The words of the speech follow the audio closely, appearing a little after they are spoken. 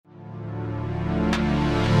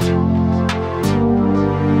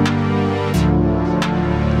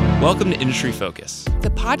Welcome to Industry Focus, the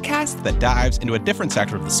podcast that dives into a different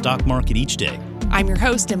sector of the stock market each day. I'm your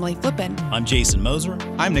host, Emily Flippen. I'm Jason Moser.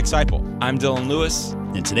 I'm Nick Seipel. I'm Dylan Lewis.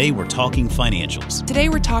 And today we're talking financials. Today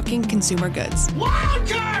we're talking consumer goods.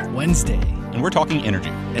 Wildcard Wednesday. And we're talking energy.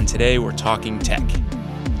 And today we're talking tech.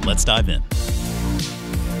 Let's dive in.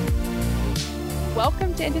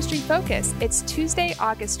 Welcome to Industry Focus. It's Tuesday,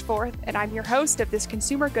 August 4th, and I'm your host of this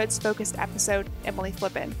consumer goods focused episode, Emily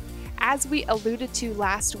Flippen. As we alluded to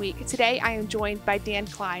last week, today I am joined by Dan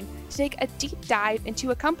Klein to take a deep dive into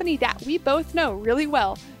a company that we both know really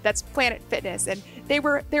well, that's Planet Fitness, and they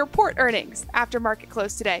report earnings after market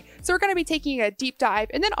close today. So we're going to be taking a deep dive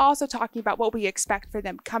and then also talking about what we expect for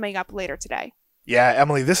them coming up later today. Yeah,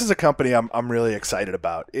 Emily, this is a company I'm really excited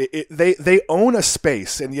about. They own a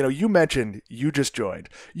space, and you mentioned you just joined.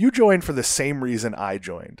 You joined for the same reason I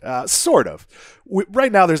joined, sort of.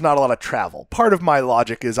 Right now, there's not a lot of travel. Part of my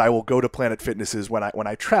logic is I will go to Planet Fitnesses when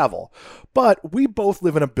I travel, but we both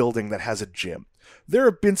live in a building that has a gym. There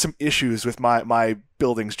have been some issues with my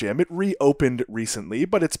building's gym. It reopened recently,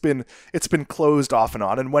 but it's been closed off and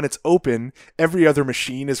on. And when it's open, every other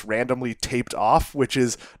machine is randomly taped off, which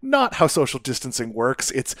is not how social distancing works.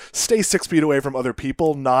 It's stay 6 feet away from other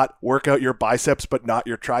people, not work out your biceps, but not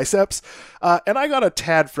your triceps. And I got a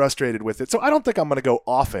tad frustrated with it. So I don't think I'm going to go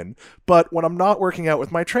often, but when I'm not working out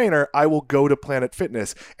with my trainer, I will go to Planet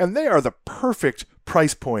Fitness. And they are the perfect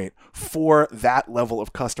price point for that level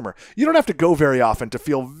of customer. You don't have to go very often to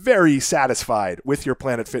feel very satisfied with your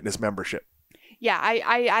Planet Fitness membership. Yeah,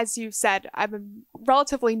 I as you said, I'm a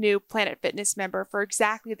relatively new Planet Fitness member for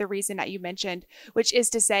exactly the reason that you mentioned, which is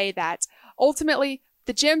to say that ultimately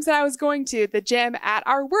the gyms that I was going to, the gym at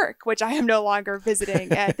our work, which I am no longer visiting,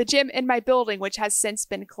 the gym in my building, which has since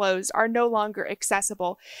been closed, are no longer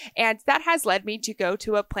accessible. And that has led me to go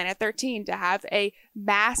to a Planet 13 to have a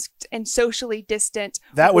masked and socially distant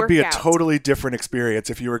That would workout. be a totally different experience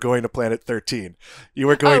if you were going to Planet 13. You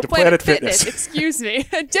were going to Planet Fitness. Excuse me.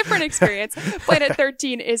 A different experience. Planet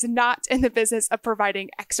 13 is not in the business of providing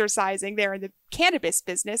exercising. They're in the cannabis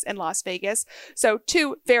business in Las Vegas. So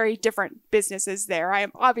two very different businesses there. I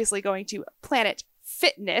am obviously going to Planet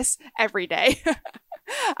Fitness every day.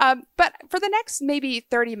 But for the next maybe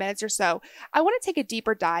 30 minutes or so, I want to take a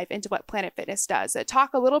deeper dive into what Planet Fitness does,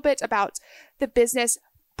 talk a little bit about the business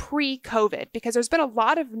pre-COVID, because there's been a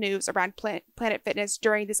lot of news around Planet Fitness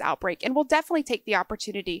during this outbreak, and we'll definitely take the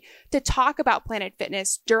opportunity to talk about Planet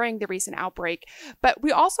Fitness during the recent outbreak. But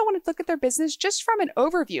we also want to look at their business just from an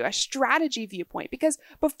overview, a strategy viewpoint, because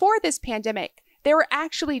before this pandemic, they were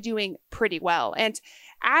actually doing pretty well. And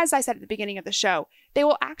as I said at the beginning of the show, they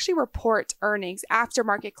will actually report earnings after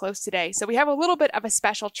market close today. So we have a little bit of a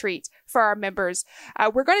special treat for our members.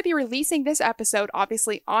 We're going to be releasing this episode,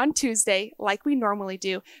 obviously, on Tuesday, like we normally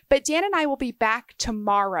do. But Dan and I will be back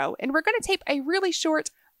tomorrow, and we're going to tape a really short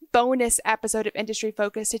bonus episode of Industry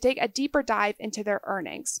Focus to take a deeper dive into their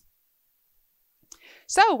earnings.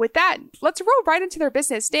 So with that, let's roll right into their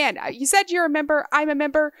business. Dan, you said you're a member. I'm a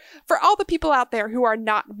member. For all the people out there who are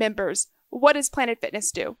not members, what does Planet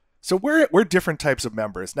Fitness do? So we're different types of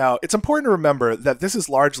members. Now, it's important to remember that this is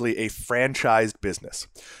largely a franchised business.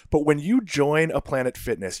 But when you join a Planet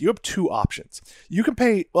Fitness, you have two options. You can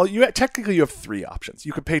pay, technically you have three options.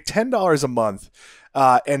 You can pay $10 a month,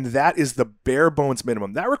 and that is the bare bones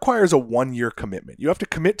minimum. That requires a 1-year commitment. You have to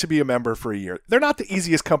commit to be a member for a year. They're not the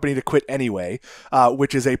easiest company to quit anyway,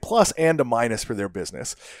 which is a plus and a minus for their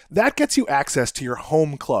business. That gets you access to your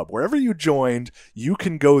home club. Wherever you joined, you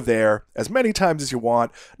can go there as many times as you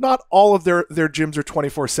want. Not all of their gyms are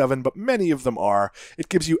 24/7, but many of them are. It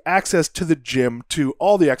gives you access to the gym, to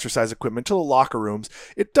all the exercise equipment, to the locker rooms.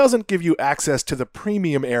 It doesn't give you access to the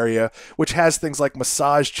premium area, which has things like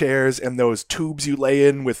massage chairs and those tubes you lay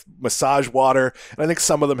in with massage water. And I think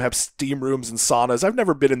some of them have steam rooms and saunas. I've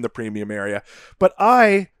never been in the premium area, but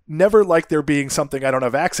I never like there being something I don't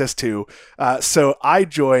have access to. So I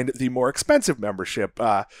joined the more expensive membership.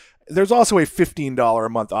 There's also a $15 a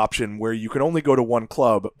month option where you can only go to one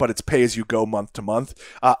club, but it's pay as you go month to month.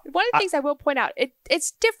 One of the things I will point out,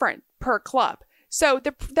 it's different per club. So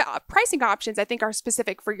the pricing options, I think, are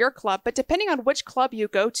specific for your club, but depending on which club you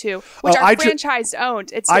go to, which are franchise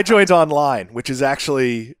owned, it's different. I joined online, which is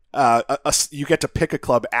actually you get to pick a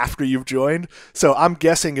club after you've joined. So I'm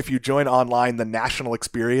guessing if you join online, the national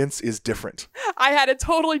experience is different. I had a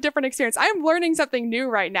totally different experience. I'm learning something new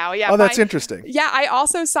right now. Yeah. Oh, that's interesting. Yeah. I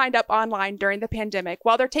also signed up online during the pandemic.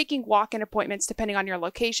 While they're taking walk-in appointments, depending on your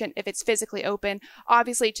location, if it's physically open,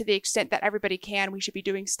 obviously to the extent that everybody can, we should be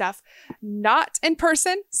doing stuff not in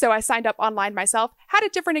person. So I signed up online myself, had a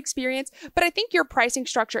different experience, but I think your pricing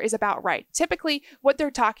structure is about right. Typically, what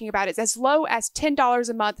they're talking about is as low as $10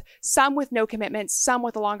 a month month, some with no commitments, some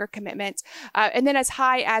with a longer commitment, and then as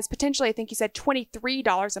high as potentially, I think you said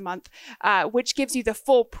 $23 a month, which gives you the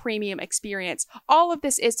full premium experience. All of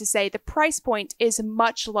this is to say the price point is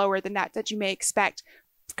much lower than that you may expect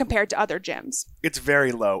compared to other gyms. It's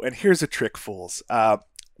very low. And here's a trick, fools.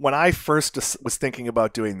 When I first was thinking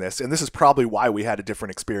about doing this, and this is probably why we had a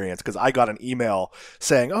different experience, because I got an email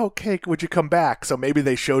saying, oh, okay, would you come back? So maybe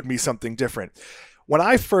they showed me something different. When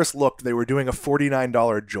I first looked, they were doing a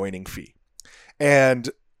 $49 joining fee. And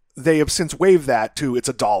they have since waived that to it's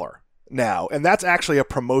 $1 now. And that's actually a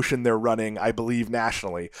promotion they're running, I believe,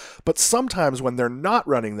 nationally. But sometimes when they're not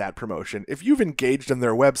running that promotion, if you've engaged in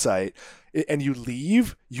their website and you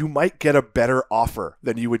leave, you might get a better offer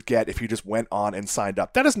than you would get if you just went on and signed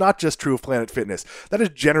up. That is not just true of Planet Fitness. That is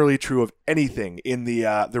generally true of anything in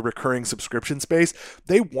the recurring subscription space.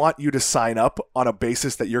 They want you to sign up on a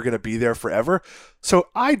basis that you're going to be there forever. So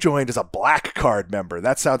I joined as a Black Card member.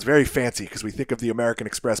 That sounds very fancy because we think of the American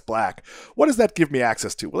Express Black. What does that give me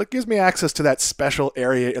access to? Well, it gives me access to that special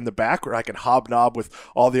area in the back where I can hobnob with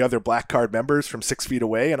all the other Black Card members from 6 feet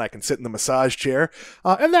away, and I can sit in the massage chair.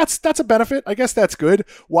 And that's a benefit. I guess that's good.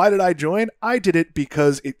 Why did I join? I did it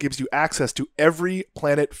because it gives you access to every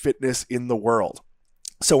Planet Fitness in the world.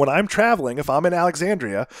 So when I'm traveling, if I'm in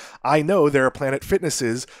Alexandria, I know there are Planet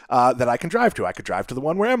Fitnesses that I can drive to. I could drive to the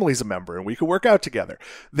one where Emily's a member and we could work out together.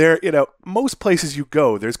 There, most places you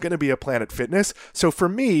go, there's going to be a Planet Fitness. So for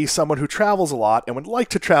me, someone who travels a lot and would like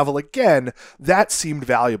to travel again, that seemed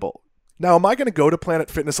valuable. Now, am I going to go to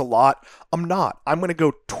Planet Fitness a lot? I'm not. I'm going to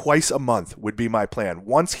go twice a month would be my plan.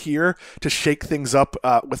 Once here to shake things up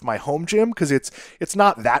with my home gym because it's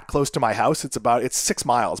not that close to my house. It's 6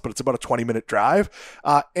 miles, but it's about a 20-minute drive.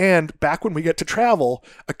 And back when we get to travel,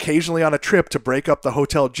 occasionally on a trip to break up the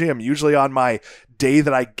hotel gym, usually on my day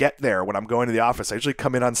that I get there when I'm going to the office. I usually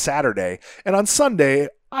come in on Saturday. And on Sunday,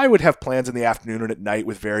 I would have plans in the afternoon and at night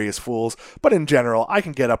with various fools, but in general, I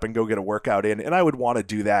can get up and go get a workout in, and I would want to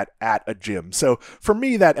do that at a gym. So for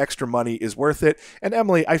me, that extra money is worth it. And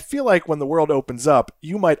Emily, I feel like when the world opens up,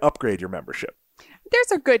 you might upgrade your membership.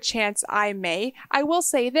 There's a good chance I may. I will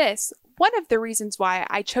say this. One of the reasons why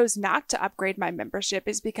I chose not to upgrade my membership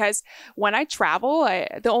is because when I travel,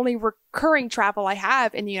 the only recurring travel I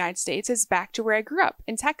have in the United States is back to where I grew up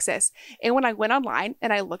in Texas. And when I went online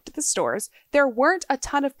and I looked at the stores, there weren't a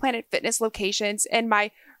ton of Planet Fitness locations in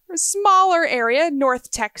my smaller area,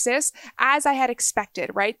 North Texas, as I had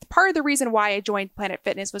expected, right? Part of the reason why I joined Planet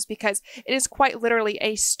Fitness was because it is quite literally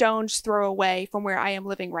a stone's throw away from where I am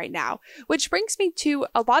living right now, which brings me to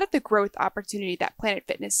a lot of the growth opportunity that Planet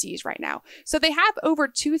Fitness sees right now. So they have over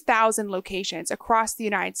 2,000 locations across the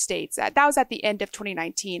United States. That was at the end of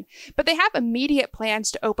 2019, but they have immediate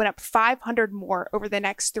plans to open up 500 more over the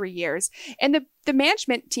next 3 years. And the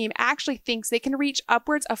management team actually thinks they can reach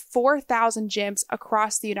upwards of 4,000 gyms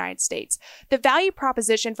across the United States. The value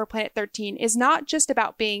proposition for Planet 13 is not just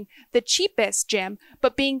about being the cheapest gym,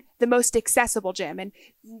 but being the most accessible gym. And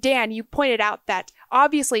Dan, you pointed out that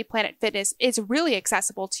obviously Planet Fitness is really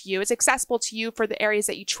accessible to you. It's accessible to you for the areas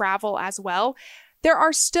that you travel as well. There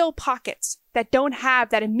are still pockets that don't have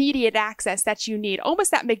that immediate access that you need,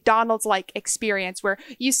 almost that McDonald's-like experience where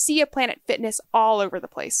you see a Planet Fitness all over the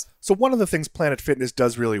place. So one of the things Planet Fitness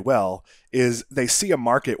does really well is they see a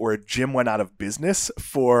market where a gym went out of business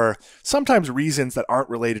for sometimes reasons that aren't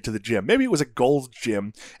related to the gym. Maybe it was a Gold's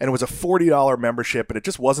Gym and it was a $40 membership and it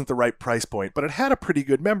just wasn't the right price point, but it had a pretty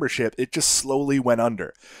good membership. It just slowly went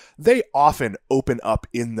under. They often open up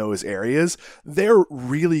in those areas. They're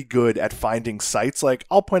really good at finding sites. Like,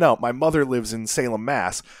 I'll point out, my mother lives in Salem,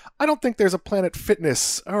 Mass. I don't think there's a Planet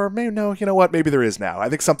Fitness, or maybe, no, you know what? Maybe there is now. I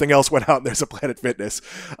think something else went out and there's a Planet Fitness.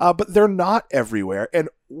 But they're not everywhere. And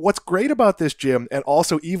what's great about this gym, and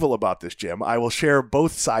also evil about this gym, I will share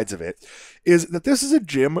both sides of it, is that this is a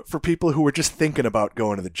gym for people who are just thinking about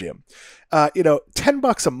going to the gym.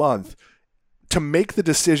 $10 a month to make the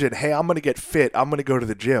decision, hey, I'm going to get fit, I'm going to go to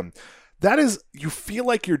the gym. That is, you feel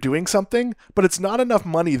like you're doing something, but it's not enough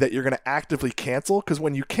money that you're going to actively cancel, because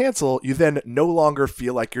when you cancel, you then no longer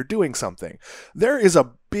feel like you're doing something. There is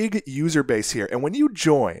a big user base here, and when you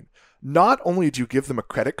join, not only do you give them a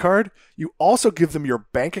credit card, you also give them your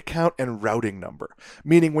bank account and routing number.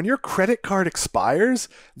 Meaning when your credit card expires,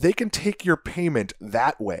 they can take your payment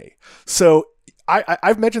that way. So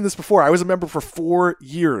I've mentioned this before. I was a member for 4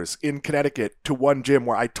 years in Connecticut to one gym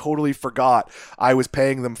where I totally forgot I was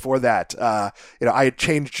paying them for that. I had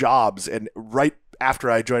changed jobs, and right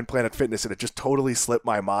after I joined Planet Fitness, and it just totally slipped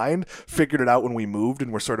my mind. Figured it out when we moved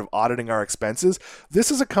and we're sort of auditing our expenses.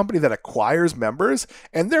 This is a company that acquires members,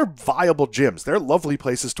 and they're viable gyms. They're lovely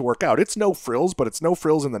places to work out. It's no frills, but it's no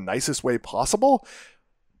frills in the nicest way possible.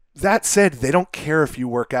 That said, they don't care if you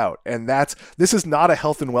work out. And this is not a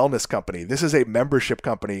health and wellness company. This is a membership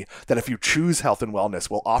company that if you choose health and wellness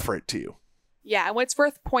will offer it to you. Yeah, and what's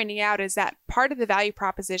worth pointing out is that part of the value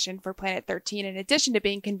proposition for Planet 13, in addition to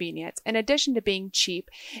being convenient, in addition to being cheap,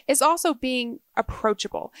 is also being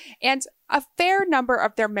approachable. And a fair number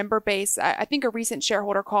of their member base, I think a recent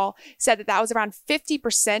shareholder call said that was around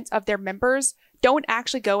 50% of their members don't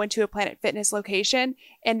actually go into a Planet Fitness location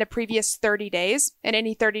in the previous 30 days, in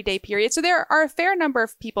any 30-day period. So there are a fair number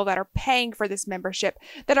of people that are paying for this membership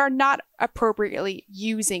that are not appropriately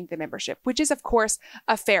using the membership, which is, of course,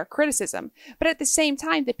 a fair criticism. But at the same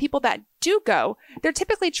time, the people that do go, they're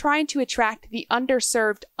typically trying to attract the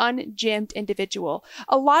underserved, ungymmed individual.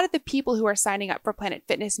 A lot of the people who are signing up for Planet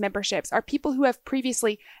Fitness memberships are people who have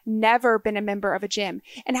previously never been a member of a gym.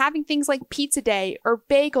 And having things like Pizza Day or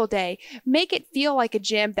Bagel Day make it feel like a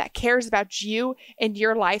gym that cares about you and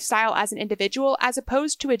your lifestyle as an individual, as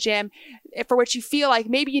opposed to a gym for which you feel like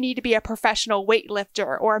maybe you need to be a professional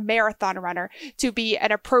weightlifter or a marathon runner to be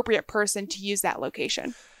an appropriate person to use that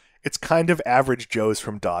location. It's kind of average Joes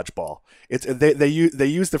from dodgeball. They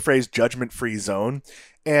use the phrase judgment-free zone,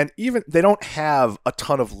 and even they don't have a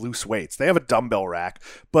ton of loose weights. They have a dumbbell rack,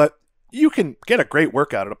 but you can get a great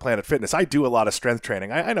workout at a Planet Fitness. I do a lot of strength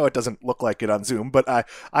training. I know it doesn't look like it on Zoom, but I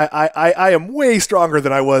am way stronger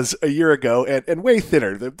than I was a year ago and way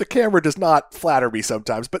thinner. The camera does not flatter me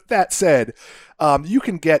sometimes. But that said, you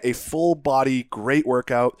can get a full body, great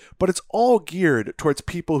workout, but it's all geared towards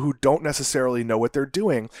people who don't necessarily know what they're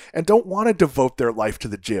doing and don't want to devote their life to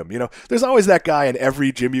the gym. You know, there's always that guy in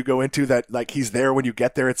every gym you go into that like he's there when you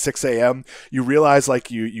get there at 6 a.m. You realize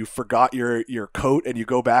like you forgot your coat and you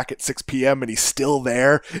go back at 6 p.m. and he's still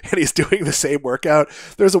there and he's doing the same workout.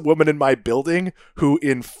 There's a woman in my building who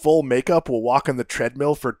in full makeup will walk on the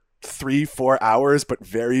treadmill for 3-4 hours, but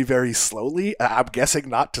very, very slowly. I'm guessing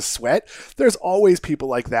not to sweat. There's always people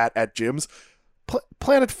like that at gyms.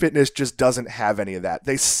 Planet Fitness just doesn't have any of that.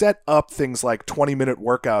 They set up things like 20-minute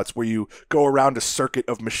workouts where you go around a circuit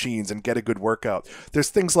of machines and get a good workout. There's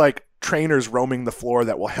things like trainers roaming the floor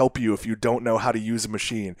that will help you if you don't know how to use a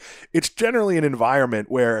machine. It's generally an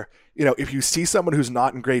environment where, you know, if you see someone who's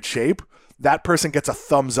not in great shape, that person gets a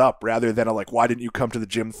thumbs up rather than a like, why didn't you come to the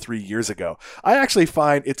gym 3 years ago? I actually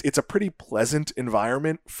find it's a pretty pleasant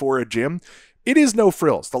environment for a gym. It is no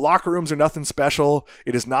frills. The locker rooms are nothing special.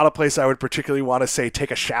 It is not a place I would particularly want to say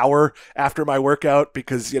take a shower after my workout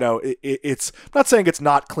because, you know, it's I'm not saying it's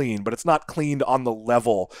not clean, but it's not cleaned on the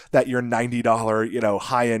level that your $90, you know,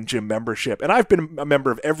 high-end gym membership. And I've been a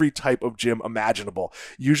member of every type of gym imaginable,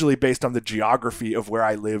 usually based on the geography of where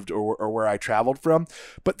I lived or where I traveled from.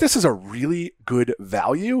 But this is a really good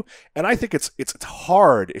value. And I think it's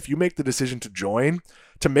hard if you make the decision to join,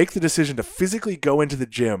 to make the decision to physically go into the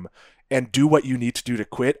gym and do what you need to do to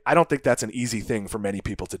quit. I don't think that's an easy thing for many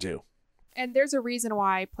people to do. And there's a reason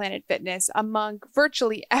why Planet Fitness, among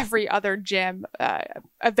virtually every other gym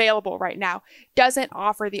available right now, doesn't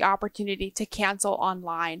offer the opportunity to cancel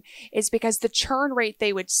online. Is because the churn rate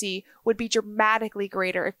they would see would be dramatically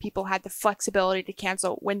greater if people had the flexibility to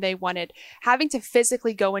cancel when they wanted. Having to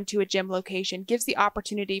physically go into a gym location gives the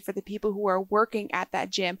opportunity for the people who are working at that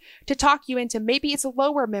gym to talk you into maybe it's a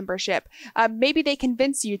lower membership. Maybe they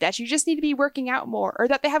convince you that you just need to be working out more, or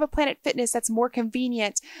that they have a Planet Fitness that's more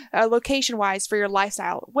convenient location-wise for your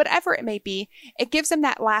lifestyle. Whatever it may be, it gives them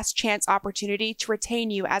that last chance opportunity to retain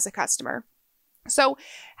you as a customer. So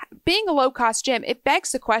being a low-cost gym, it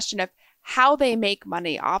begs the question of how they make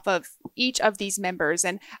money off of each of these members.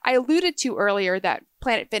 And I alluded to earlier that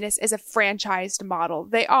Planet Fitness is a franchised model.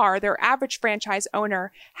 Their average franchise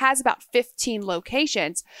owner has about 15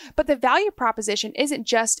 locations, but the value proposition isn't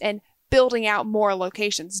just in building out more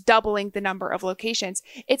locations, doubling the number of locations.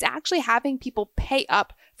 It's actually having people pay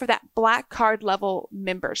up for that Black Card level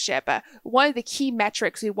membership. One of the key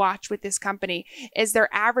metrics we watch with this company is their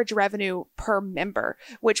average revenue per member,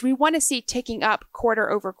 which we want to see ticking up quarter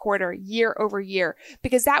over quarter, year over year,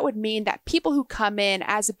 because that would mean that people who come in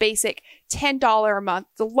as a basic $10 a month,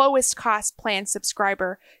 the lowest cost plan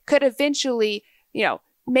subscriber, could eventually,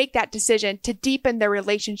 make that decision to deepen the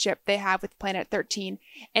relationship they have with Planet 13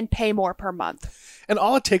 and pay more per month. And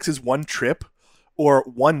all it takes is one trip or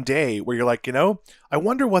one day where you're like, I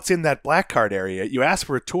wonder what's in that Black Card area. You ask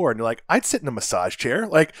for a tour and you're like, I'd sit in a massage chair.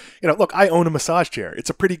 Look, I own a massage chair.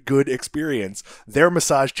 It's a pretty good experience. Their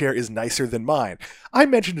massage chair is nicer than mine. I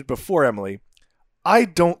mentioned it before, Emily. I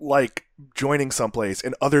don't like joining someplace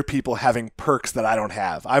and other people having perks that I don't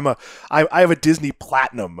have. I have a Disney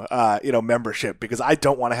Platinum, membership because I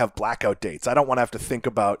don't want to have blackout dates. I don't want to have to think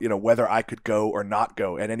about, whether I could go or not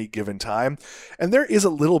go at any given time. And there is a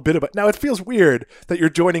little bit of it. Now, it feels weird that you're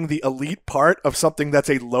joining the elite part of something that's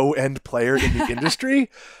a low-end player in the industry.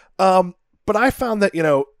 But I found that,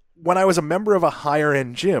 when I was a member of a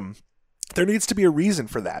higher-end gym, there needs to be a reason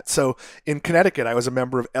for that. So in Connecticut, I was a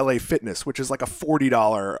member of LA Fitness, which is like a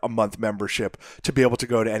 $40 a month membership to be able to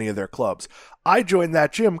go to any of their clubs. I joined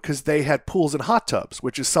that gym because they had pools and hot tubs,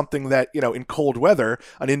 which is something that, in cold weather,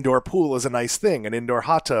 an indoor pool is a nice thing. An indoor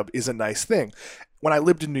hot tub is a nice thing. When I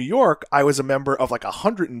lived in New York, I was a member of like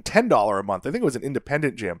 $110 a month. I think it was an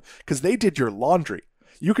independent gym because they did your laundry.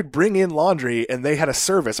 You could bring in laundry and they had a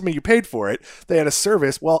service. I mean, you paid for it. They had a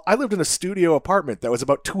service. Well, I lived in a studio apartment that was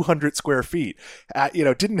about 200 square feet.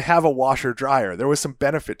 Didn't have a washer dryer. There was some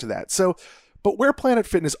benefit to that. So, but where Planet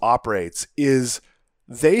Fitness operates is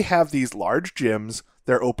they have these large gyms.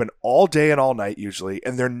 They're open all day and all night usually,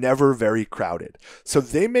 and they're never very crowded. So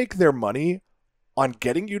they make their money on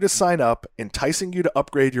getting you to sign up, enticing you to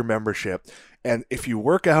upgrade your membership. And if you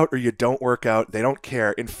work out or you don't work out, they don't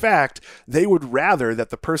care. In fact, they would rather that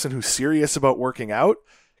the person who's serious about working out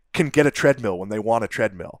can get a treadmill when they want a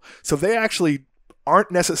treadmill. So they actually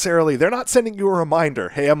aren't necessarily, they're not sending you a reminder,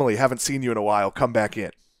 hey, Emily, haven't seen you in a while, come back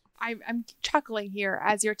in. I'm chuckling here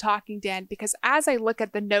as you're talking, Dan, because as I look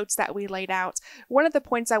at the notes that we laid out, one of the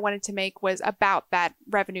points I wanted to make was about that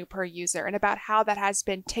revenue per user and about how that has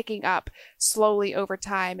been ticking up slowly over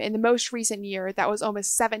time. In the most recent year, that was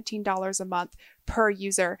almost $17 a month per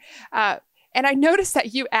user. And I noticed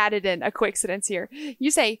that you added in a quick sentence here.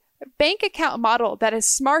 You say, bank account model that is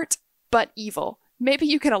smart but evil. Maybe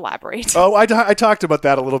you can elaborate. Oh, I talked about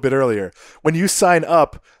that a little bit earlier. When you sign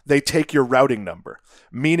up, they take your routing number,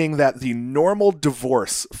 meaning that the normal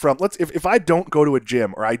divorce from, if I don't go to a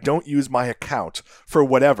gym or I don't use my account for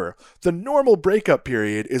whatever, the normal breakup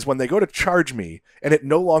period is when they go to charge me and it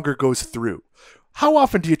no longer goes through. How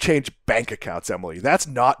often do you change bank accounts, Emily? That's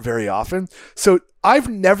not very often. So I've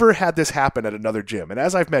never had this happen at another gym. And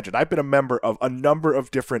as I've mentioned, I've been a member of a number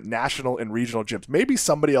of different national and regional gyms. Maybe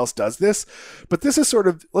somebody else does this, but this is sort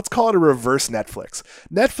of, let's call it a reverse Netflix.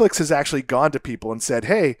 Netflix has actually gone to people and said,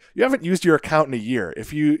 hey, you haven't used your account in a year.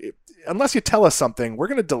 Unless you tell us something, we're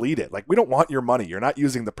going to delete it. Like, we don't want your money. You're not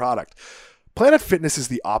using the product. Planet Fitness is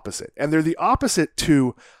the opposite. And they're the opposite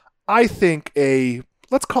to, I think,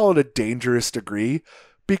 let's call it a dangerous degree,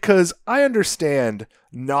 because I understand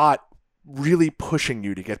not really pushing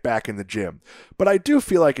you to get back in the gym. But I do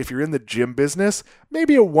feel like if you're in the gym business,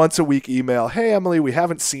 maybe a once a week email, hey, Emily, we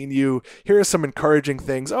haven't seen you. Here are some encouraging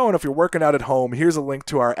things. Oh, and if you're working out at home, here's a link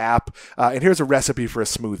to our app, and here's a recipe for a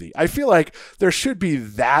smoothie. I feel like there should be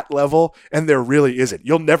that level, and there really isn't.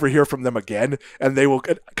 You'll never hear from them again, and they will,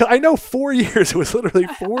 'cause I know 4 years, it was literally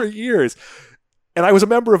 4 years. And I was a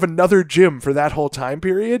member of another gym for that whole time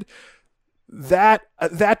period. That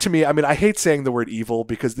to me, I mean, I hate saying the word evil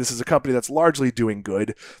because this is a company that's largely doing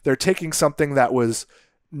good. They're taking something that was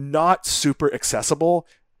not super accessible.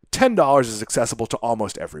 $10 is accessible to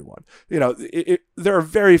almost everyone. There are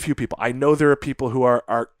very few people. I know there are people who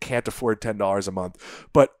can't afford $10 a month,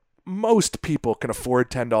 but most people can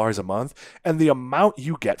afford $10 a month. And the amount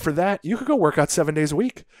you get for that, you could go work out 7 days a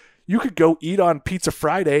week. You could go eat on Pizza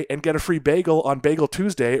Friday and get a free bagel on Bagel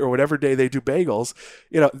Tuesday or whatever day they do bagels.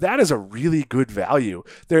 That is a really good value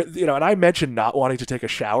there. And I mentioned not wanting to take a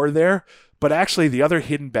shower there, but actually the other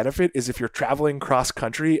hidden benefit is if you're traveling cross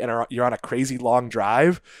country and you're on a crazy long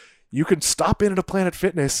drive, you can stop in at a Planet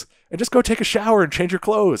Fitness and just go take a shower and change your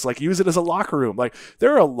clothes, like use it as a locker room. Like,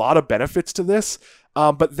 there are a lot of benefits to this.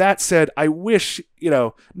 But that said, I wish,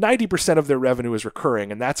 90% of their revenue is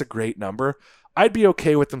recurring, and that's a great number. I'd be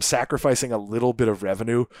okay with them sacrificing a little bit of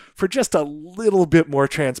revenue for just a little bit more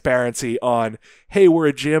transparency on, hey, we're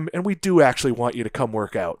a gym and we do actually want you to come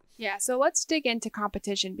work out. Yeah, so let's dig into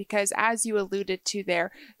competition because as you alluded to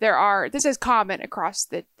this is common across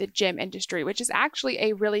the gym industry, which is actually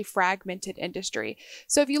a really fragmented industry.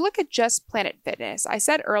 So if you look at just Planet Fitness, I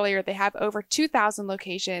said earlier they have over 2,000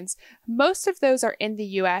 locations. Most of those are in the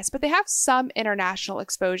US, but they have some international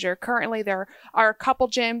exposure. Currently, there are a couple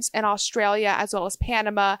gyms in Australia as well as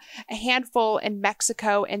Panama, a handful in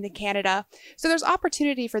Mexico and Canada. So there's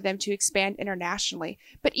opportunity for them to expand internationally.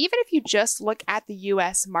 But even if you just look at the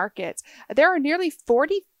US market, there are nearly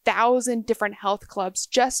 40,000 different health clubs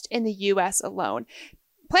just in the US alone.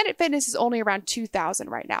 Planet Fitness is only around 2,000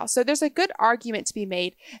 right now. So there's a good argument to be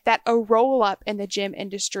made that a roll up in the gym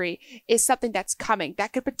industry is something that's coming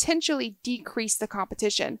that could potentially decrease the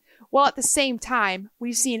competition. While at the same time,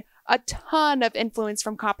 we've seen a ton of influence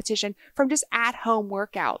from competition from just at-home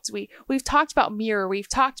workouts. We've talked about Mirror, we've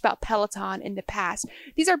talked about Peloton in the past.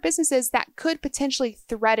 These are businesses that could potentially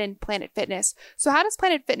threaten Planet Fitness. So how does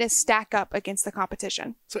Planet Fitness stack up against the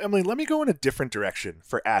competition? So Emily, let me go in a different direction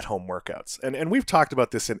for at-home workouts. And we've talked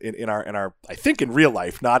about this in our I think in real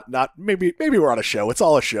life, not maybe we're on a show. It's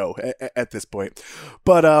all a show at this point.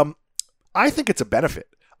 But I think it's a benefit.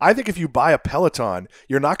 I think if you buy a Peloton,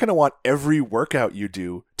 you're not going to want every workout you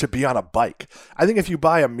do to be on a bike. I think if you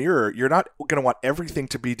buy a Mirror, you're not going to want everything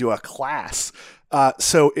to be to a class.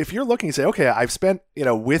 So if you're looking to say, okay, I've spent,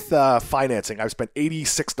 with financing, I've spent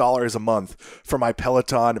 $86 a month for my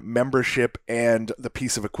Peloton membership and the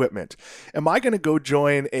piece of equipment. Am I going to go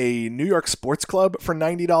join a New York sports club for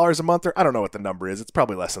 $90 a month? Or I don't know what the number is. It's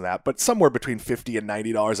probably less than that, but somewhere between $50 and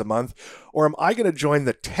 $90 a month. Or am I going to join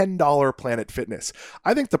the $10 Planet Fitness?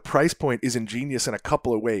 I think the price point is ingenious in a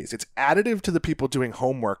couple of ways. It's additive to the people doing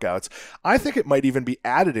home workouts. I think it might even be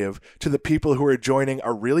additive to the people who are joining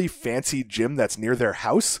a really fancy gym that's near their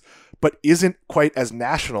house, but isn't quite as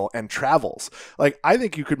national and travels. Like, I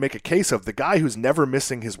think you could make a case of the guy who's never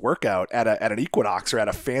missing his workout at an Equinox or at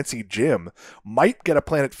a fancy gym might get a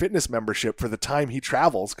Planet Fitness membership for the time he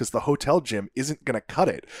travels because the hotel gym isn't going to cut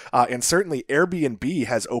it. And certainly Airbnb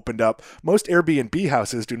has opened up. Most Airbnb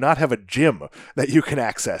houses do not have a gym that you can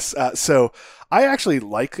access. So I actually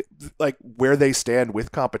like where they stand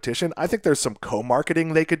with competition. I think there's some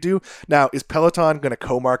co-marketing they could do. Now, is Peloton going to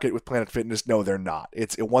co-market with Planet Fitness? No, they're not.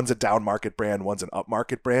 One's a down market brand, one's an up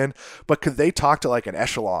market brand. But could they talk to like an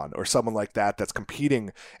Echelon or someone like that that's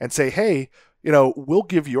competing and say, hey, we'll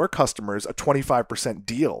give your customers a 25%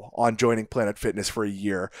 deal on joining Planet Fitness for a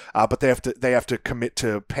year, but they have to commit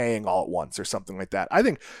to paying all at once or something like that. I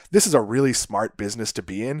think this is a really smart business to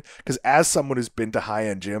be in because as someone who's been to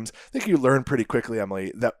high-end gyms, I think you learn pretty quickly,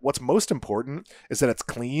 Emily, that what's most important is that it's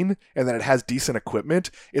clean and that it has decent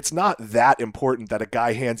equipment. It's not that important that a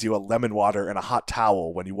guy hands you a lemon water and a hot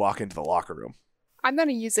towel when you walk into the locker room. I'm going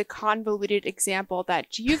to use a convoluted example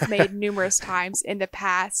that you've made numerous times in the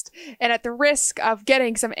past. And at the risk of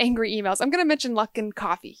getting some angry emails, I'm going to mention Luckin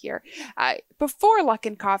Coffee here. Before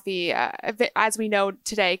Luckin Coffee, as we know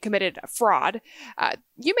today, committed fraud,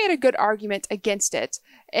 you made a good argument against it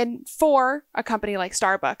and for a company like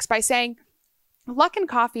Starbucks by saying, Luckin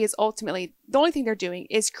Coffee is ultimately, the only thing they're doing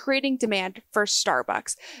is creating demand for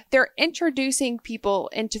Starbucks. They're introducing people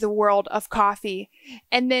into the world of coffee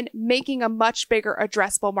and then making a much bigger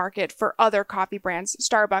addressable market for other coffee brands,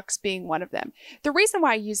 Starbucks being one of them. The reason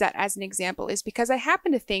why I use that as an example is because I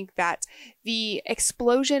happen to think that the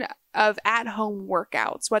explosion of at-home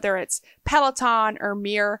workouts, whether it's Peloton or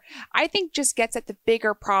Mirror, I think just gets at the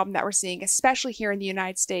bigger problem that we're seeing, especially here in the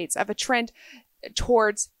United States, of a trend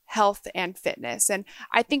towards health and fitness. And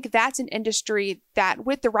I think that's an industry that,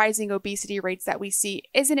 with the rising obesity rates that we see,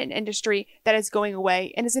 isn't an industry that is going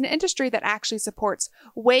away and is an industry that actually supports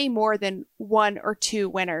way more than one or two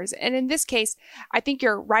winners. And in this case, I think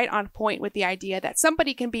you're right on point with the idea that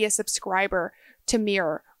somebody can be a subscriber to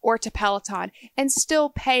Mirror or to Peloton and still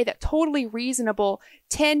pay that totally reasonable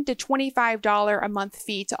 $10 to $25 a month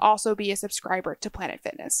fee to also be a subscriber to Planet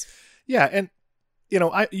Fitness. Yeah, and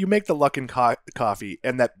you make the Luckin Coffee,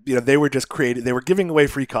 and that, they were just created, they were giving away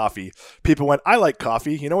free coffee. People went, I like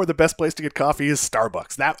coffee. You know where the best place to get coffee is?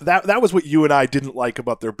 Starbucks. That was what you and I didn't like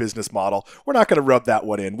about their business model. We're not going to rub that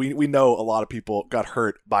one in. We know a lot of people got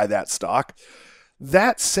hurt by that stock.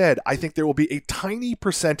 That said, I think there will be a tiny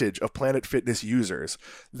percentage of Planet Fitness users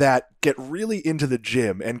that get really into the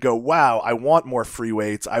gym and go, wow, I want more free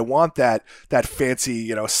weights. I want that fancy,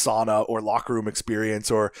 sauna or locker room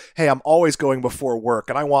experience, or, hey, I'm always going before work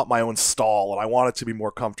and I want my own stall and I want it to be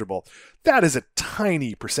more comfortable. That is a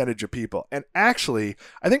tiny percentage of people. And actually,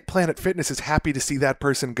 I think Planet Fitness is happy to see that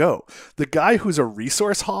person go. The guy who's a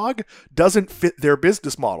resource hog doesn't fit their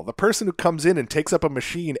business model. The person who comes in and takes up a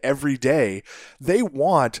machine every day, they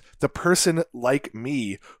want the person like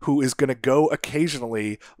me who is going to go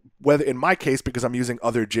occasionally, whether in my case because I'm using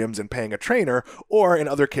other gyms and paying a trainer, or in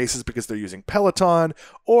other cases because they're using Peloton,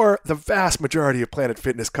 or the vast majority of Planet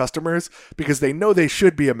Fitness customers because they know they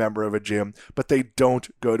should be a member of a gym, but they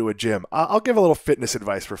don't go to a gym. I'll give a little fitness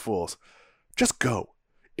advice for fools. Just go.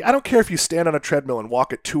 I don't care if you stand on a treadmill and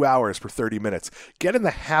walk it 2 hours for 30 minutes. Get in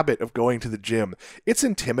the habit of going to the gym. It's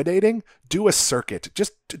intimidating. Do a circuit.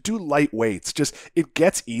 Just do light weights. It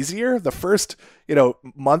gets easier. The first,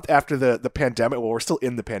 month after the pandemic, well, we're still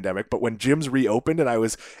in the pandemic, but when gyms reopened and I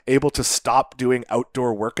was able to stop doing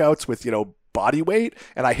outdoor workouts with, body weight,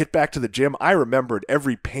 and I hit back to the gym, I remembered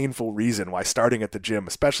every painful reason why starting at the gym,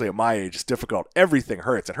 especially at my age, is difficult. Everything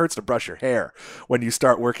hurts. It hurts to brush your hair when you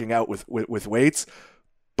start working out with weights.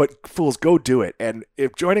 But fools, go do it. And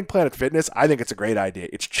if joining Planet Fitness, I think it's a great idea.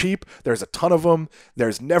 It's cheap. There's a ton of them.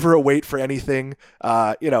 There's never a wait for anything.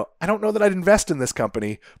 I don't know that I'd invest in this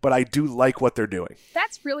company, but I do like what they're doing.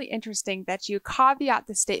 That's really interesting that you caveat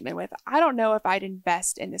the statement with, I don't know if I'd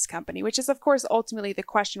invest in this company, which is, of course, ultimately the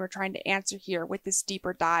question we're trying to answer here with this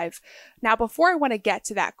deeper dive. Now, before I want to get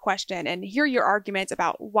to that question and hear your arguments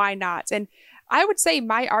about why not, and I would say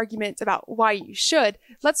my argument about why you should,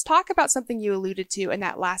 let's talk about something you alluded to in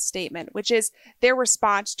that last statement, which is their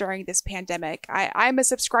response during this pandemic. I'm a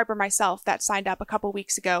subscriber myself that signed up a couple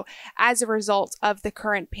weeks ago as a result of the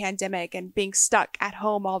current pandemic and being stuck at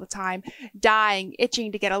home all the time, dying,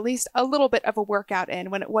 itching to get at least a little bit of a workout in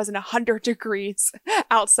when it wasn't 100 degrees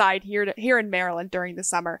outside here in Maryland during the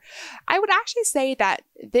summer. I would actually say that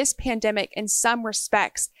this pandemic, in some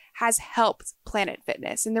respects, has helped Planet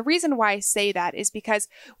Fitness. And the reason why I say that is because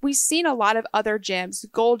we've seen a lot of other gyms,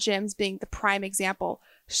 Gold Gyms being the prime example,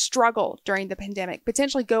 struggle during the pandemic,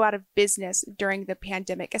 potentially go out of business during the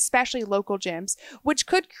pandemic, especially local gyms, which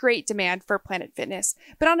could create demand for Planet Fitness.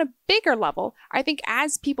 But on a bigger level, I think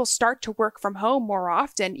as people start to work from home more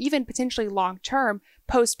often, even potentially long term,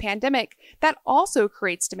 post-pandemic, that also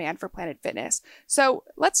creates demand for Planet Fitness. So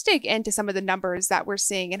let's dig into some of the numbers that we're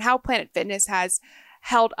seeing and how Planet Fitness has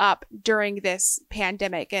held up during this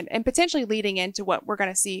pandemic and potentially leading into what we're going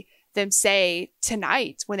to see them say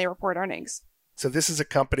tonight when they report earnings. So this is a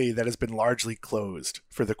company that has been largely closed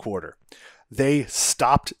for the quarter. They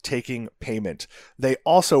stopped taking payment. They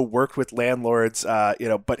also worked with landlords,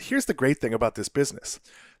 but here's the great thing about this business.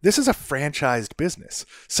 This is a franchised business.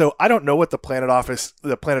 So I don't know what the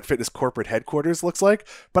Planet Fitness corporate headquarters looks like,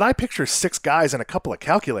 but I picture 6 guys and a couple of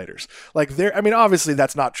calculators. Obviously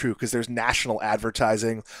that's not true because there's national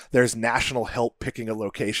advertising, there's national help picking a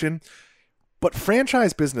location. But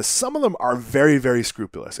franchise business, some of them are very, very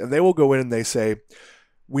scrupulous, and they will go in and they say,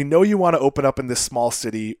 we know you want to open up in this small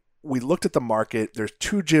city. We looked at the market. There's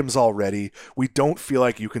 2 gyms already. We don't feel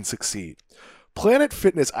like you can succeed. Planet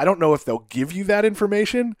Fitness, I don't know if they'll give you that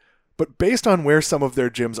information, but based on where some of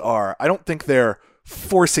their gyms are, I don't think they're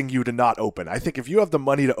forcing you to not open. I think if you have the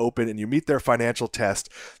money to open and you meet their financial test,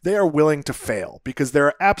 they are willing to fail because there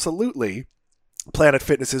are absolutely Planet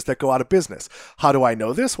Fitnesses that go out of business. How do I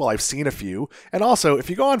know this? Well, I've seen a few. And also, if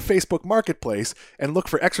you go on Facebook Marketplace and look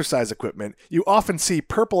for exercise equipment, you often see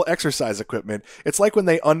purple exercise equipment. It's like when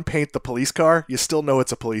they unpaint the police car, you still know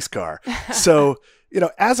it's a police car. So,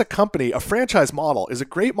 as a company, a franchise model is a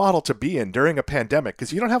great model to be in during a pandemic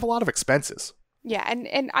because you don't have a lot of expenses. Yeah,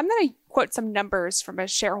 and I'm going to quote some numbers from a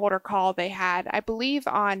shareholder call they had, I believe,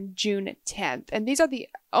 on June 10th. And these are the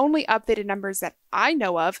only updated numbers that I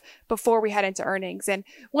know of before we head into earnings. And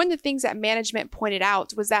one of the things that management pointed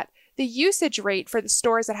out was that the usage rate for the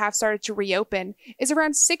stores that have started to reopen is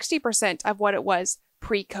around 60% of what it was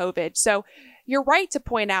pre-COVID. So you're right to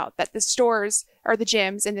point out that the stores, or the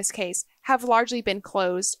gyms in this case, have largely been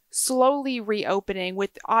closed, slowly reopening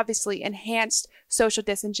with obviously enhanced social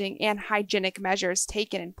distancing and hygienic measures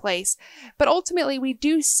taken in place. But ultimately, we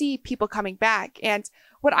do see people coming back. And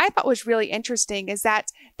what I thought was really interesting is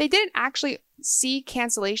that they didn't actually see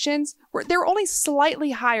cancellations. They're only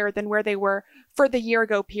slightly higher than where they were for the year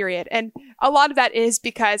ago period. And a lot of that is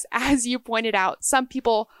because, as you pointed out, some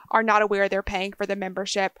people are not aware they're paying for the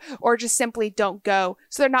membership or just simply don't go,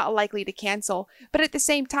 so they're not likely to cancel. But at the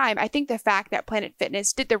same time, I think the fact that Planet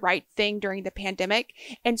Fitness did the right thing during the pandemic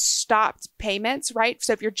and stopped payments, right?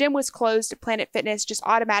 So if your gym was closed, Planet Fitness just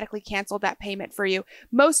automatically canceled that payment for you.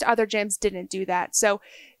 Most other gyms didn't do that. So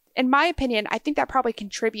in my opinion, I think that probably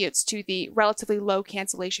contributes to the relatively low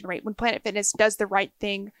cancellation rate when Planet Fitness does the right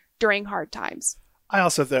thing during hard times. I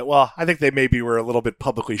also think, I think they maybe were a little bit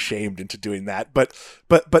publicly shamed into doing that. But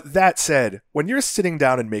that said, when you're sitting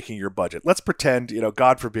down and making your budget, let's pretend,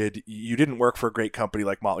 God forbid, you didn't work for a great company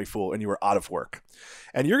like Motley Fool and you were out of work.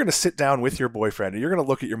 And you're going to sit down with your boyfriend and you're going to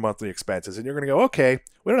look at your monthly expenses and you're going to go, okay,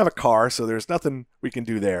 we don't have a car, so there's nothing we can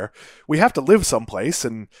do there. We have to live someplace.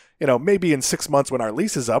 And, maybe in 6 months when our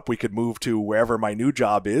lease is up, we could move to wherever my new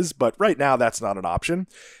job is. But right now, that's not an option.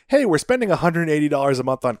 Hey, we're spending $180 a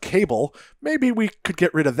month on cable. Maybe we could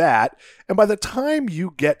get rid of that. And by the time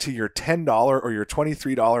you get to your $10 or your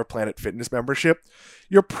 $23 Planet Fitness membership,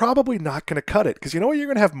 you're probably not going to cut it. Because you know what? You're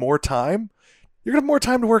going to have more time. You're going to have more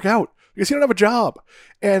time to work out because you don't have a job.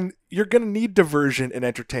 And you're going to need diversion and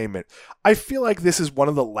entertainment. I feel like this is one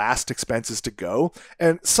of the last expenses to go,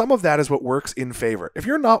 and some of that is what works in favor. If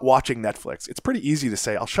you're not watching Netflix, it's pretty easy to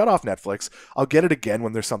say, I'll shut off Netflix, I'll get it again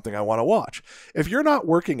when there's something I want to watch. If you're not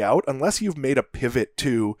working out, unless you've made a pivot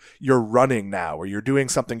to you're running now, or you're doing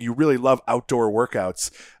something you really love, outdoor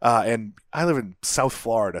workouts, and I live in South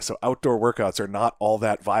Florida, so outdoor workouts are not all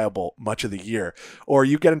that viable much of the year. Or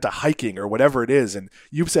you get into hiking or whatever it is, and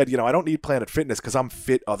you've said, I don't need Planet Fitness because I'm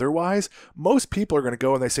fit otherwise. Most people are going to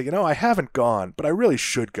go and they say, I haven't gone, but I really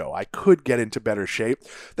should go. I could get into better shape.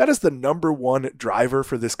 That is the number one driver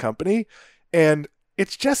for this company. And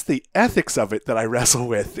it's just the ethics of it that I wrestle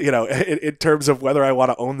with, in terms of whether I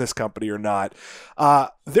want to own this company or not.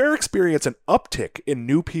 They're experiencing an uptick in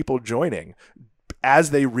new people joining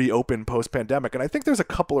as they reopen post-pandemic. And I think there's a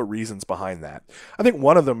couple of reasons behind that. I think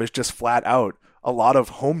one of them is just flat out, a lot of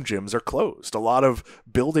home gyms are closed. A lot of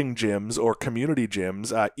building gyms or community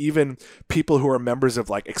gyms, even people who are members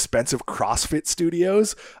of like expensive CrossFit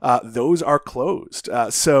studios, those are closed.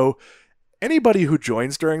 So anybody who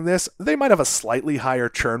joins during this, they might have a slightly higher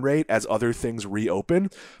churn rate as other things reopen.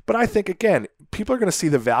 But I think, again, people are going to see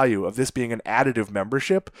the value of this being an additive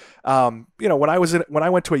membership. When I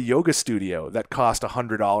went to a yoga studio that cost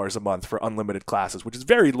 $100 a month for unlimited classes, which is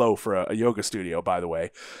very low for a yoga studio, by the way,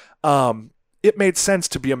 it made sense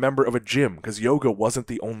to be a member of a gym because yoga wasn't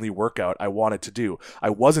the only workout I wanted to do.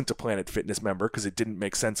 I wasn't a Planet Fitness member because it didn't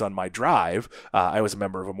make sense on my drive. I was a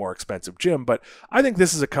member of a more expensive gym, but I think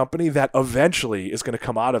this is a company that eventually is going to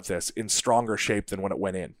come out of this in stronger shape than when it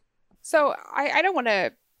went in. So I don't want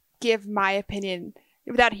to give my opinion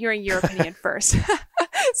without hearing your opinion first.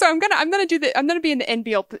 So I'm gonna be in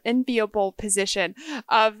the enviable position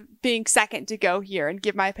of being second to go here and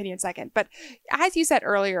give my opinion second. But as you said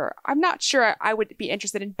earlier, I'm not sure I would be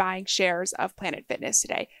interested in buying shares of Planet Fitness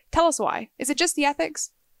today. Tell us why. Is it just the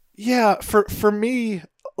ethics? Yeah, for me,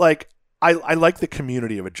 like I like the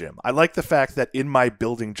community of a gym. I like the fact that in my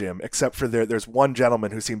building gym, except for there's one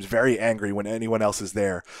gentleman who seems very angry when anyone else is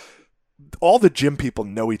there, all the gym people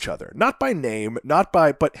know each other, not by name,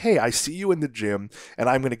 but hey, I see you in the gym and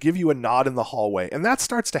I'm going to give you a nod in the hallway. And that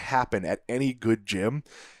starts to happen at any good gym.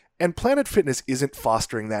 And Planet Fitness isn't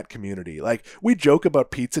fostering that community. Like, we joke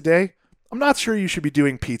about Pizza Day. I'm not sure you should be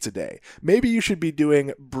doing Pizza Day. Maybe you should be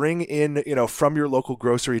doing bring in, from your local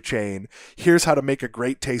grocery chain, here's how to make a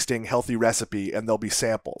great tasting healthy recipe, and there'll be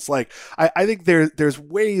samples. Like, I think there's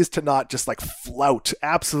ways to not just like flout,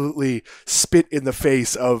 absolutely spit in the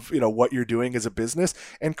face of, what you're doing as a business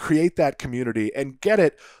and create that community and get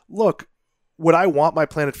it. Look, would I want my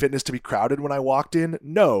Planet Fitness to be crowded when I walked in?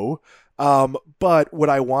 No. But would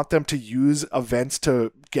I want them to use events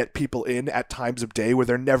to get people in at times of day where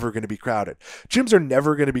they're never going to be crowded? Gyms are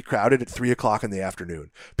never going to be crowded at 3:00 in the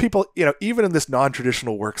afternoon. People, even in this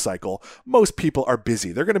non-traditional work cycle, most people are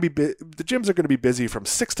busy. They're going to be, the gyms are going to be busy from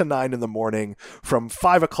 6 to 9 in the morning, from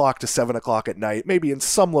 5:00 to 7:00 at night. Maybe in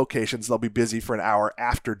some locations, they'll be busy for an hour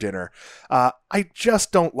after dinner. I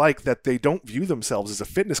just don't like that they don't view themselves as a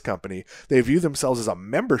fitness company. They view themselves as a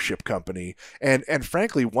membership company. And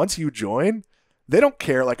frankly, once you join, they don't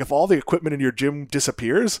care. Like, if all the equipment in your gym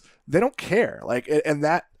disappears, they don't care. Like, and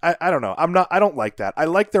that, I don't know. I don't like that. I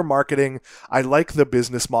like their marketing. I like the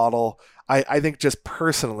business model. I think just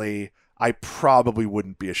personally, I probably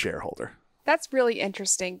wouldn't be a shareholder. That's really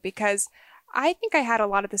interesting because I think I had a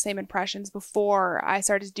lot of the same impressions before I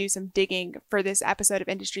started to do some digging for this episode of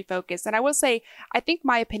Industry Focus. And I will say, I think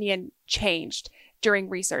my opinion changed during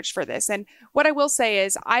research for this. And what I will say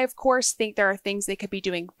is, I, of course, think there are things they could be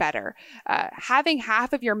doing better. Having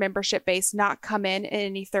half of your membership base not come in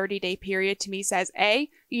any 30-day period to me says, A,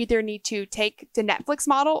 you either need to take the Netflix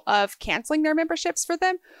model of canceling their memberships for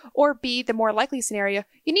them, or B, the more likely scenario,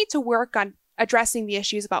 you need to work on addressing the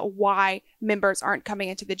issues about why members aren't coming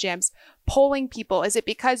into the gyms. Polling people. Is it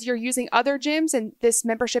because you're using other gyms and this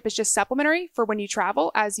membership is just supplementary for when you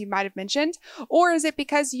travel, as you might have mentioned? Or is it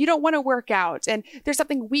because you don't want to work out and there's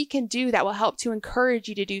something we can do that will help to encourage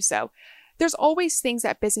you to do so? There's always things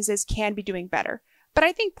that businesses can be doing better. But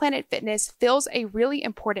I think Planet Fitness fills a really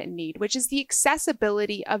important need, which is the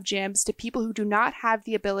accessibility of gyms to people who do not have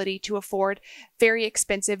the ability to afford very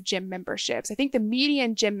expensive gym memberships. I think the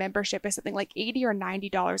median gym membership is something like $80 or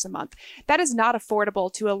 $90 a month. That is not affordable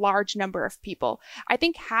to a large number of people. I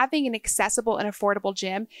think having an accessible and affordable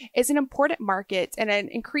gym is an important market in an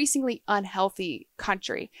increasingly unhealthy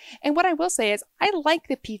country. And what I will say is, I like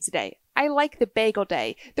the Pizza Day. I like the bagel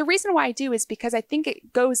day. The reason why I do is because I think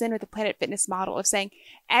it goes in with the Planet Fitness model of saying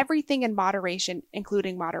everything in moderation,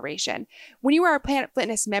 including moderation. When you are a Planet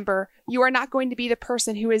Fitness member, You are not going to be the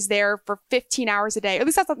person who is there for 15 hours a day. At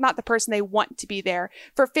least that's not the person they want to be there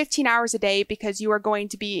for 15 hours a day because you are going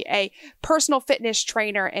to be a personal fitness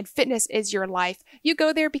trainer and fitness is your life. You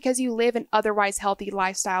go there because you live an otherwise healthy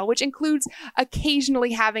lifestyle, which includes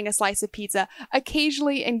occasionally having a slice of pizza,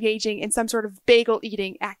 occasionally engaging in some sort of bagel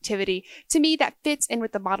eating activity. To me, that fits in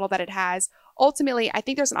with the model that it has. Ultimately, I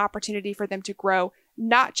think there's an opportunity for them to grow,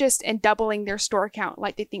 not just in doubling their store count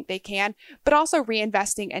like they think they can, but also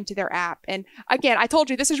reinvesting into their app. And again, I told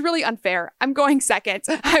you this is really unfair. I'm going second.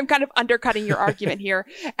 I'm kind of undercutting your argument here.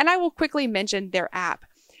 And I will quickly mention their app.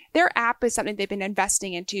 Their app is something they've been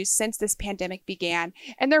investing into since this pandemic began,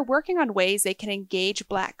 and they're working on ways they can engage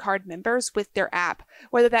Black Card members with their app,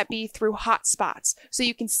 whether that be through hotspots, so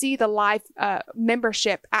you can see the live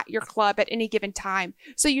membership at your club at any given time,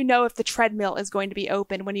 so you know if the treadmill is going to be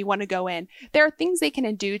open when you want to go in. There are things they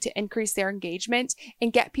can do to increase their engagement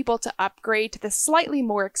and get people to upgrade to the slightly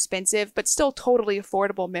more expensive, but still totally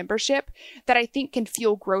affordable membership that I think can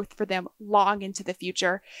fuel growth for them long into the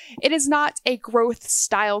future. It is not a growth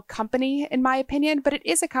style company, in my opinion, but it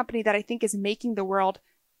is a company that I think is making the world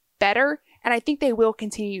better, and I think they will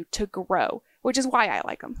continue to grow, which is why I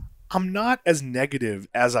like them. I'm not as negative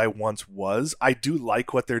as I once was. I do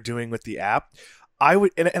like what they're doing with the app. I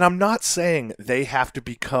would, and I'm not saying they have to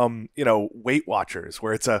become, Weight Watchers,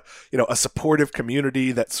 where it's a supportive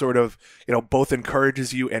community that sort of, both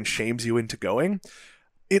encourages you and shames you into going.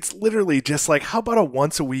 It's literally just like, how about a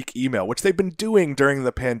once a week email, which they've been doing during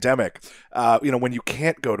the pandemic, when you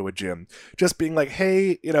can't go to a gym, just being like,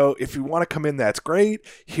 hey, if you want to come in, that's great.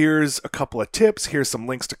 Here's a couple of tips. Here's some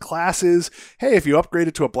links to classes. Hey, if you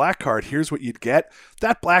upgraded to a Black Card, here's what you'd get.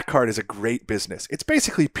 That Black Card is a great business. It's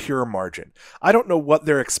basically pure margin. I don't know what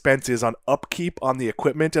their expense is on upkeep on the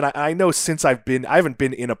equipment. And I know since I haven't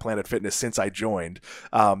been in a Planet Fitness since I joined,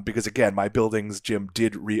 because again, my building's gym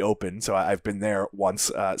did reopen. So I've been there once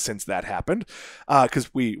since that happened,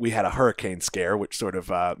 because we had a hurricane scare, which sort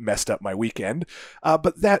of messed up my weekend.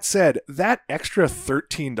 But that said, that extra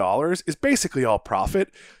 $13 is basically all profit.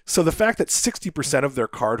 So the fact that 60% of their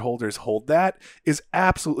card holders hold that is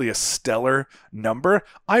absolutely a stellar number.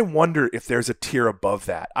 I wonder if there's a tier above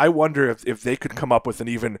that. I wonder if they could come up with an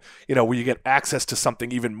even, where you get access to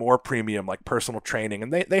something even more premium, like personal training.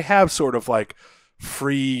 And they have sort of like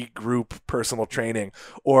free group personal training,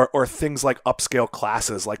 or things like upscale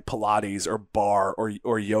classes like Pilates or bar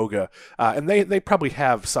or yoga. And they probably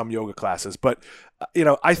have some yoga classes, but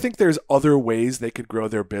I think there's other ways they could grow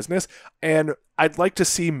their business. And I'd like to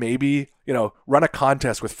see maybe, run a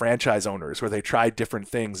contest with franchise owners where they try different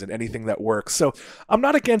things and anything that works. So I'm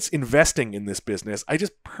not against investing in this business. I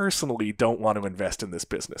just personally don't want to invest in this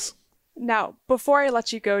business. Now, before I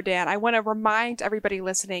let you go, Dan, I want to remind everybody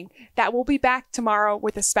listening that we'll be back tomorrow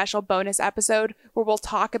with a special bonus episode where we'll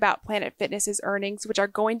talk about Planet Fitness's earnings, which are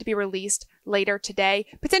going to be released later today.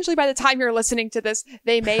 Potentially by the time you're listening to this,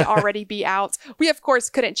 they may already be out. We, of course,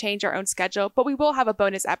 couldn't change our own schedule, but we will have a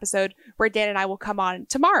bonus episode where Dan and I will come on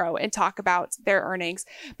tomorrow and talk about their earnings.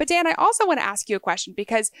 But Dan, I also want to ask you a question,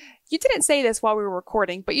 because you didn't say this while we were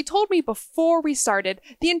recording, but you told me before we started,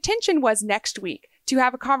 the intention was next week to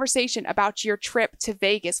have a conversation about your trip to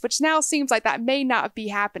Vegas, which now seems like that may not be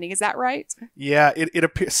happening. Is that right? Yeah, it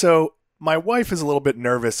appears. So my wife is a little bit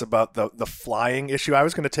nervous about the flying issue. I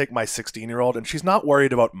was going to take my 16-year-old, and she's not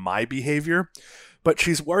worried about my behavior, but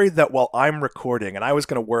she's worried that while I'm recording, and I was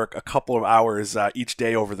going to work a couple of hours each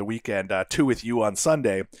day over the weekend, 2 with you on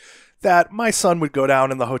Sunday, that my son would go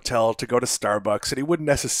down in the hotel to go to Starbucks, and he wouldn't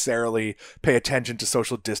necessarily pay attention to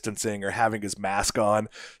social distancing or having his mask on.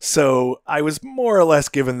 So I was more or less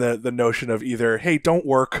given the notion of either, hey, don't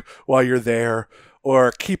work while you're there,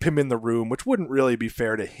 or keep him in the room, which wouldn't really be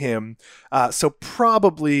fair to him. So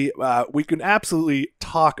probably we can absolutely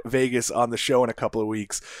talk Vegas on the show in a couple of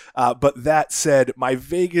weeks. But that said, my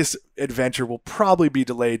Vegas adventure will probably be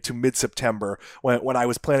delayed to mid-September when I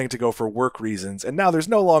was planning to go for work reasons. And now there's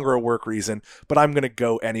no longer a work reason, but I'm going to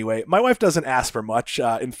go anyway. My wife doesn't ask for much.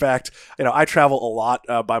 In fact, I travel a lot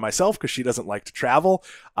by myself because she doesn't like to travel.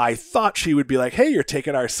 I thought she would be like, hey, you're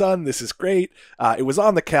taking our son. This is great. It was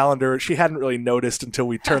on the calendar. She hadn't really noticed until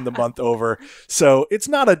we turned the month over. So it's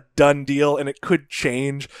not a done deal, and it could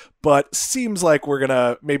change, but seems like we're going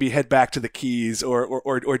to maybe head back to the Keys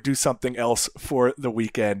or do something else for the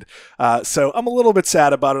weekend. So I'm a little bit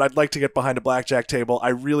sad about it. I'd like to get behind a blackjack table. I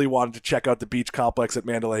really wanted to check out the beach complex at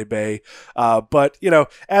Mandalay Bay. But,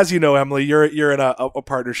 as you know, Emily, you're in a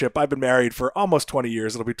partnership. I've been married for almost 20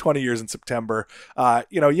 years. It'll be 20 years in September.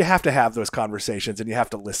 You have to have those conversations, and you have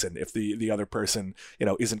to listen if the other person,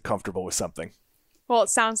 isn't comfortable with something. Well, it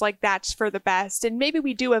sounds like that's for the best. And maybe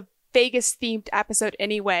we do a Vegas themed episode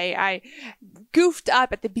anyway. I goofed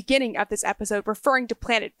up at the beginning of this episode referring to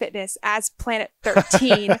Planet Fitness as Planet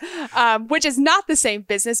 13, which is not the same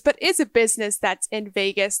business, but is a business that's in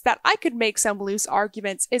Vegas that I could make some loose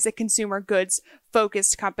arguments is a consumer goods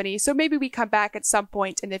focused company. So maybe we come back at some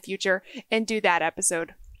point in the future and do that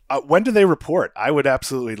episode. When do they report? I would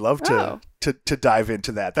absolutely love to dive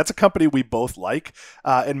into that. That's a company we both like.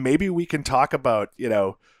 And maybe we can talk about,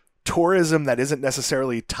 tourism that isn't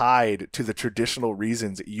necessarily tied to the traditional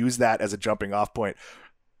reasons. Use that as a jumping off point.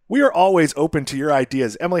 We are always open to your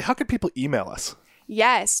ideas. Emily, how can people email us?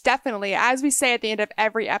 Yes, definitely. As we say at the end of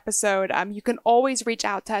every episode, you can always reach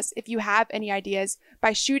out to us if you have any ideas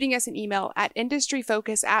by shooting us an email at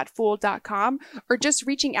industryfocus@fool.com or just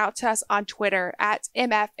reaching out to us on Twitter at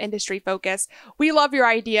MFIndustryFocus. We love your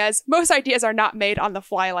ideas. Most ideas are not made on the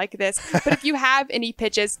fly like this, but if you have any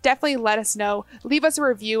pitches, definitely let us know. Leave us a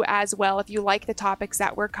review as well if you like the topics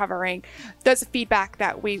that we're covering. That's feedback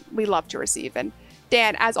that we love to receive. And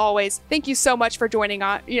Dan, as always, thank you so much for joining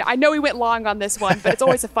on. I know we went long on this one, but it's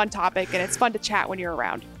always a fun topic and it's fun to chat when you're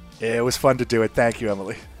around. It was fun to do it. Thank you,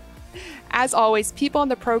 Emily. As always, people on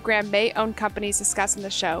the program may own companies discussed in the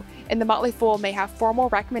show, and the Motley Fool may have formal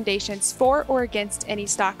recommendations for or against any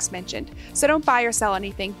stocks mentioned. So don't buy or sell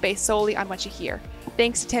anything based solely on what you hear.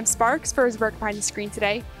 Thanks to Tim Sparks for his work behind the screen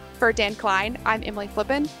today. For Dan Klein, I'm Emily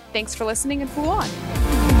Flippen. Thanks for listening and Fool on.